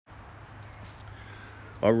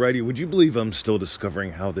Alrighty, would you believe I'm still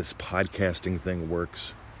discovering how this podcasting thing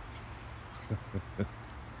works?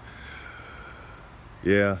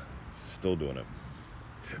 Yeah, still doing it.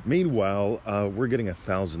 Meanwhile, we're getting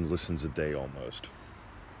 1,000 listens a day almost.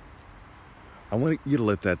 I want you to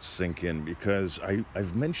let that sink in because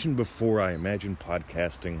I've mentioned before I imagine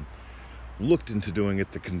podcasting, looked into doing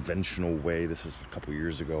it the conventional way. This is a couple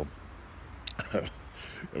years ago.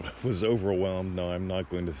 I was overwhelmed. No, I'm not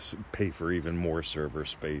going to pay for even more server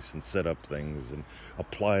space and set up things and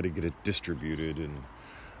apply to get it distributed. And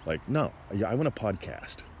no, I want a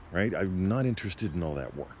podcast, right? I'm not interested in all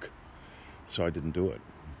that work. So I didn't do it.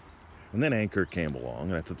 And then Anchor came along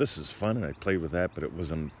and I thought this is fun and I played with that, but it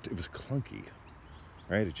was clunky,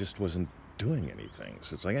 right? It just wasn't doing anything.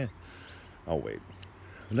 So it's I'll wait.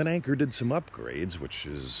 And then Anchor did some upgrades,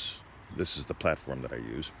 this is the platform that I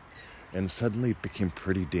use. And suddenly it became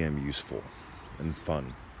pretty damn useful and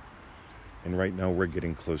fun. And right now we're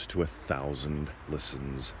getting close to 1,000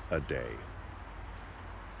 listens a day.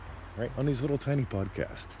 Right? On these little tiny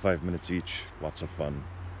podcasts, 5 minutes each, lots of fun.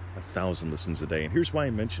 1,000 listens a day. And here's why I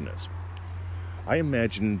mention this. I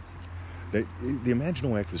imagine that the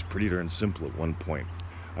Imaginal Act was pretty darn simple at one point.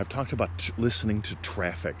 I've talked about listening to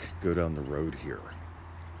traffic go down the road here.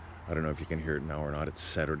 I don't know if you can hear it now or not. It's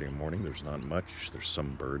Saturday morning. There's not much. There's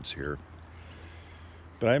some birds here.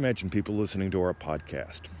 But I imagine people listening to our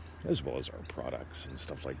podcast, as well as our products and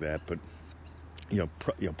stuff like that. But,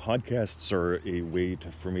 podcasts are a way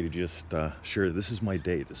for me to just share, this is my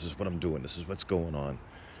day. This is what I'm doing. This is what's going on.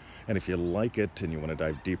 And if you like it and you want to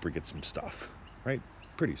dive deeper, get some stuff, right?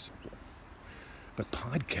 Pretty simple. But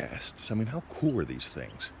podcasts, how cool are these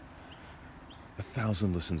things?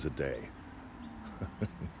 1,000 listens a day.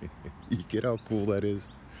 You get how cool that is?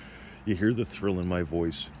 You hear the thrill in my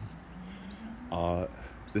voice.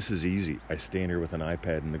 This is easy. I stand here with an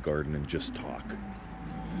iPad in the garden and just talk.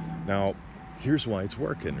 Now, here's why it's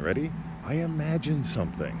working. Ready? I imagine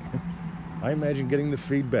something. I imagine getting the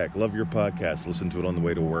feedback. Love your podcast. Listen to it on the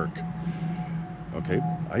way to work. Okay?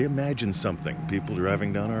 I imagine something. People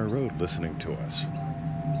driving down our road listening to us.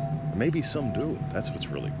 Maybe some do. That's what's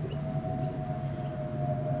really cool.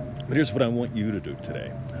 But here's what I want you to do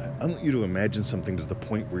today. I want you to imagine something to the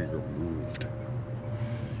point where you're moved.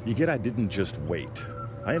 I didn't just wait.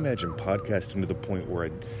 I imagine podcasting to the point where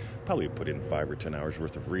I'd probably put in 5 or 10 hours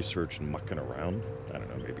worth of research and mucking around. I don't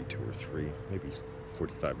know, maybe 2 or 3, maybe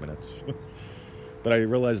 45 minutes. But I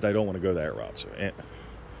realized I don't want to go that route.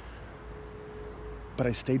 But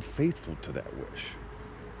I stayed faithful to that wish.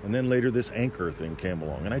 And then later this Anchor thing came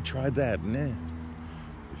along and I tried that.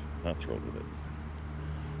 Not thrilled with it.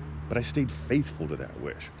 But I stayed faithful to that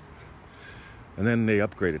wish. And then they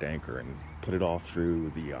upgraded Anchor and put it all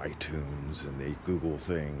through the iTunes and the Google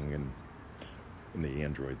thing and the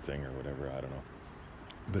Android thing or whatever, I don't know.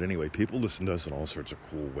 But anyway, people listen to us in all sorts of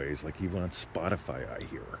cool ways, like even on Spotify, I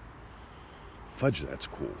hear. Fudge, that's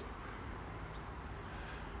cool.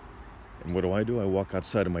 And what do? I walk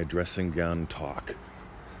outside of my dressing gown and talk.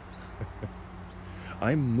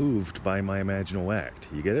 I'm moved by my Imaginal Act.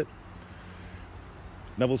 You get it?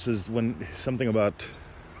 Neville says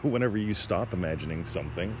whenever you stop imagining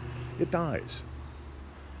something, it dies.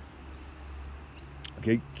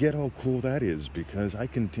 Okay, get how cool that is, because I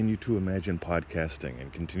continue to imagine podcasting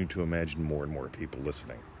and continue to imagine more and more people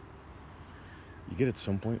listening. You get at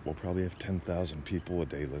some point, we'll probably have 10,000 people a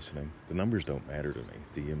day listening. The numbers don't matter to me.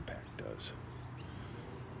 The impact does.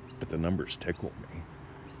 But the numbers tickle me.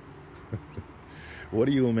 What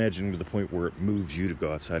are you imagining to the point where it moves you to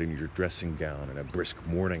go outside in your dressing gown in a brisk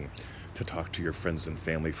morning to talk to your friends and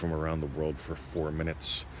family from around the world for 4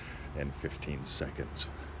 minutes and 15 seconds?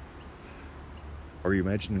 Are you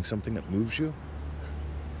imagining something that moves you?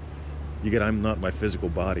 I'm not my physical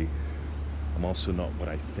body. I'm also not what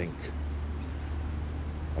I think.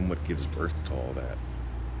 I'm what gives birth to all that.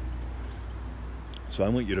 So I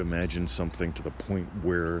want you to imagine something to the point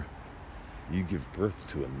where you give birth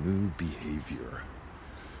to a new behavior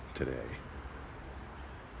today.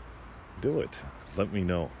 Do it. Let me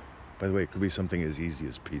know. By the way, it could be something as easy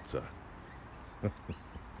as pizza.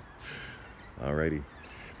 Alrighty.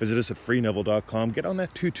 Visit us at freeneville.com. Get on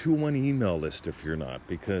that 221 email list if you're not,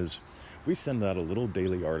 because we send out a little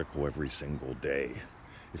daily article every single day.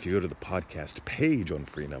 If you go to the podcast page on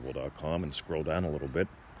freeneville.com and scroll down a little bit,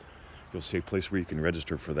 you'll see a place where you can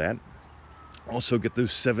register for that. Also, get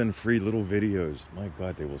those 7 free little videos. My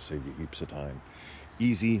God, they will save you heaps of time.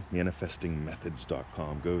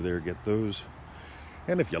 EasyManifestingMethods.com. Go there, get those.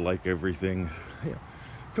 And if you like everything,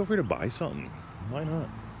 feel free to buy something. Why not?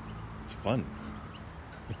 It's fun.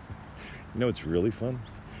 It's really fun.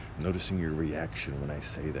 noticing your reaction when I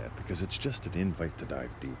say that, because it's just an invite to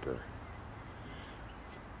dive deeper.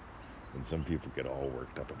 And some people get all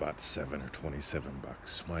worked up about $7 or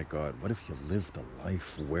 $27. My God, what if you lived a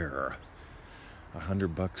life where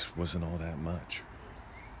 $100 wasn't all that much?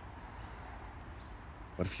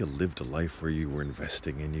 What if you lived a life where you were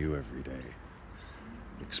investing in you every day,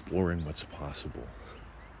 exploring what's possible?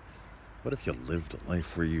 What if you lived a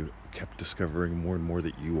life where you kept discovering more and more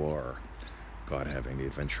that you are God having the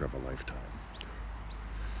adventure of a lifetime?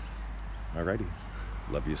 Alrighty.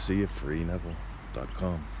 Love you, see you,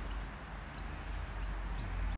 freeneville.com.